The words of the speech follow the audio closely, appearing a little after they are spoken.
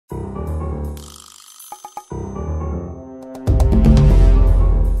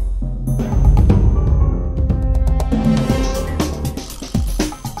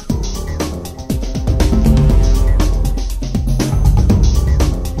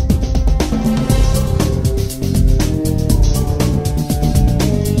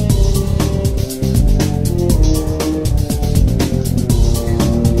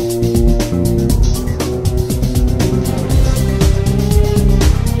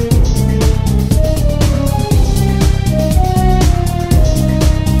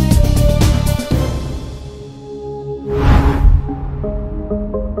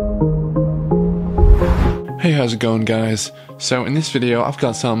going, guys? So in this video I've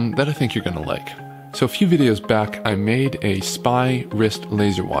got something that I think you're gonna like. So a few videos back I made a spy wrist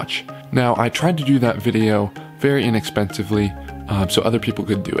laser watch. Now I tried to do that video very inexpensively so other people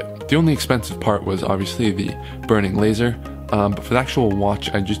could do it. The only expensive part was obviously the burning laser, but for the actual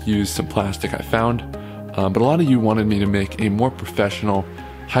watch I just used some plastic I found. But a lot of you wanted me to make a more professional,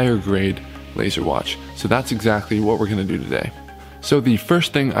 higher grade laser watch. So that's exactly what we're gonna do today. So the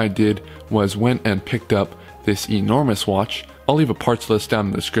first thing I did was went and picked up this enormous watch. I'll leave a parts list down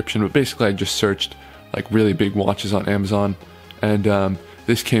in the description, but basically I just searched like really big watches on Amazon, and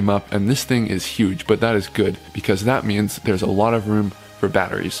this came up, and this thing is huge, but that is good because that means there's a lot of room for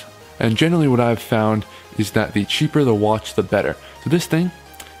batteries. And generally what I've found is that the cheaper the watch, the better. So this thing,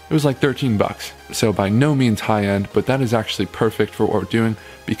 it was like 13 bucks. So by no means high end, but that is actually perfect for what we're doing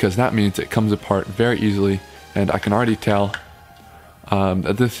because that means it comes apart very easily, and I can already tell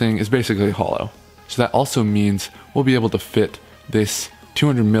that this thing is basically hollow. So that also means we'll be able to fit this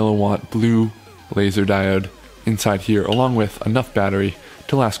 200 milliwatt blue laser diode inside here along with enough battery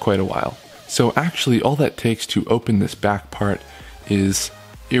to last quite a while. So actually all that takes to open this back part is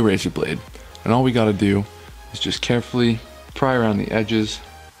a razor blade. And all we gotta do is just carefully pry around the edges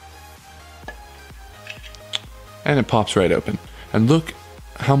and it pops right open. And look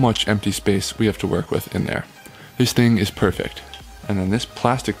how much empty space we have to work with in there. This thing is perfect. And then this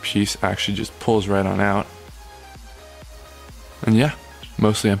plastic piece actually just pulls right on out. And yeah,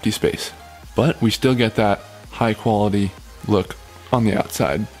 mostly empty space. But we still get that high quality look on the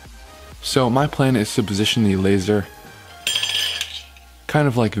outside. So my plan is to position the laser kind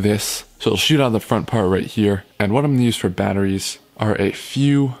of like this. So it'll shoot out the front part right here. And what I'm gonna use for batteries are a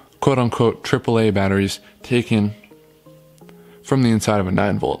few quote unquote AAA batteries taken from the inside of a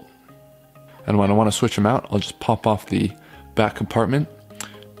 9-volt. And when I wanna switch them out, I'll just pop off the back compartment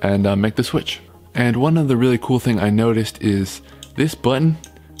and make the switch. And one of the really cool thing I noticed is this button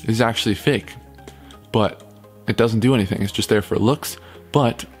is actually fake, but it doesn't do anything. It's just there for looks.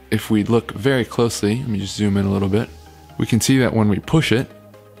 But if we look very closely, let me just zoom in a little bit, we can see that when we push it,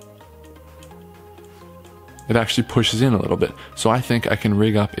 it actually pushes in a little bit. So I think I can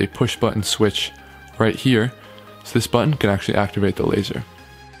rig up a push button switch right here. So this button can actually activate the laser.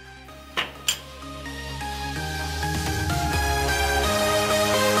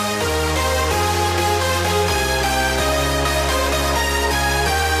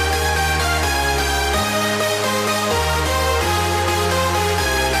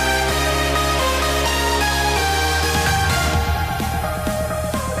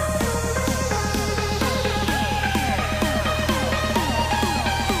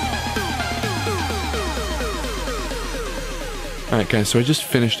 Alright guys, so I just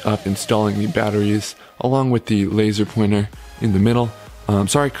finished up installing the batteries along with the laser pointer in the middle.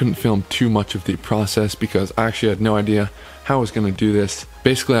 Sorry I couldn't film too much of the process because I actually had no idea how I was going to do this.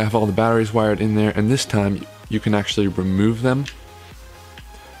 Basically I have all the batteries wired in there, and this time you can actually remove them.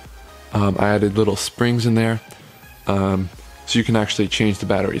 I added little springs in there so you can actually change the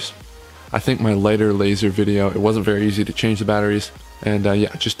batteries. I think my lighter laser video, it wasn't very easy to change the batteries, and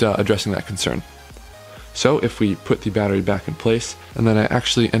yeah, just addressing that concern. So if we put the battery back in place, and then I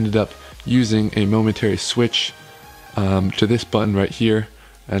actually ended up using a momentary switch to this button right here,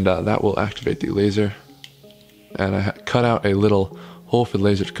 and that will activate the laser. And I cut out a little hole for the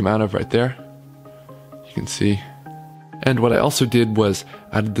laser to come out of right there. You can see. And what I also did was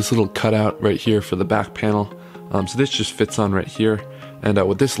added this little cutout right here for the back panel. So this just fits on right here. And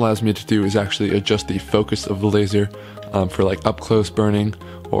what this allows me to do is actually adjust the focus of the laser for like up close burning,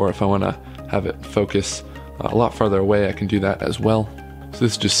 or if I want to have it focus a lot farther away, I can do that as well. So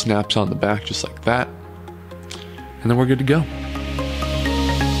this just snaps on the back just like that, and then we're good to go.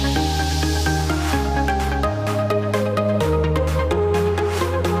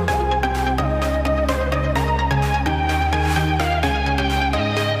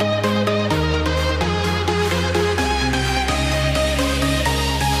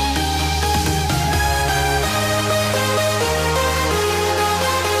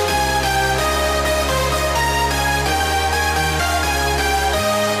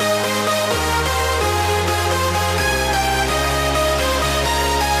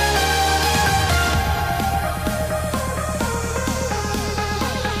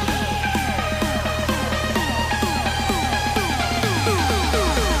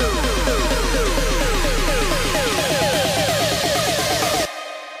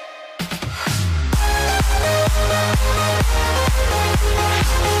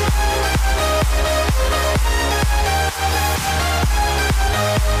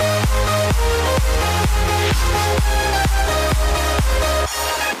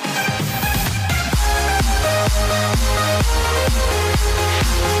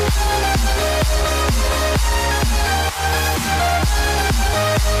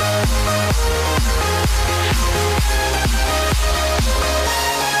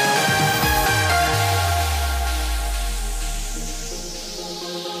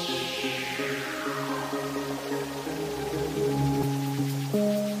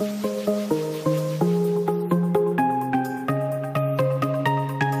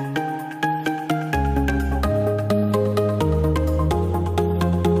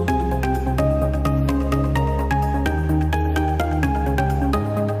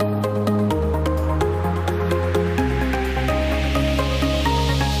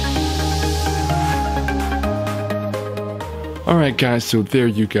 Alright guys, so there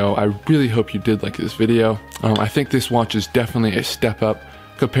you go. I really hope you did like this video. I think this watch is definitely a step up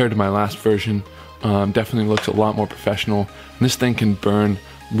compared to my last version. Definitely looks a lot more professional. And this thing can burn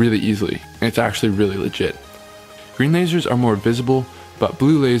really easily. And it's actually really legit. Green lasers are more visible, but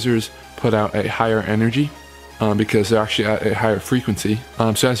blue lasers put out a higher energy because they're actually at a higher frequency.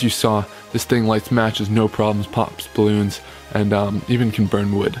 So as you saw, this thing lights matches, no problems, pops balloons, and even can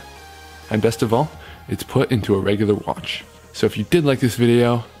burn wood. And best of all, it's put into a regular watch. So if you did like this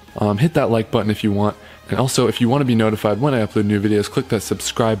video, hit that like button if you want. And also, if you want to be notified when I upload new videos, click that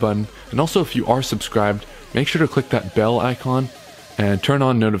subscribe button. And also, if you are subscribed, make sure to click that bell icon and turn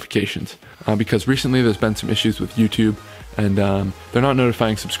on notifications. Because recently there's been some issues with YouTube and they're not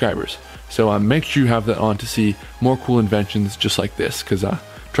notifying subscribers. So make sure you have that on to see more cool inventions just like this. Because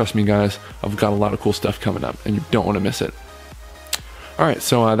trust me guys, I've got a lot of cool stuff coming up and you don't want to miss it. Alright,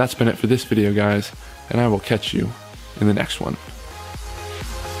 so that's been it for this video guys. And I will catch you in the next one.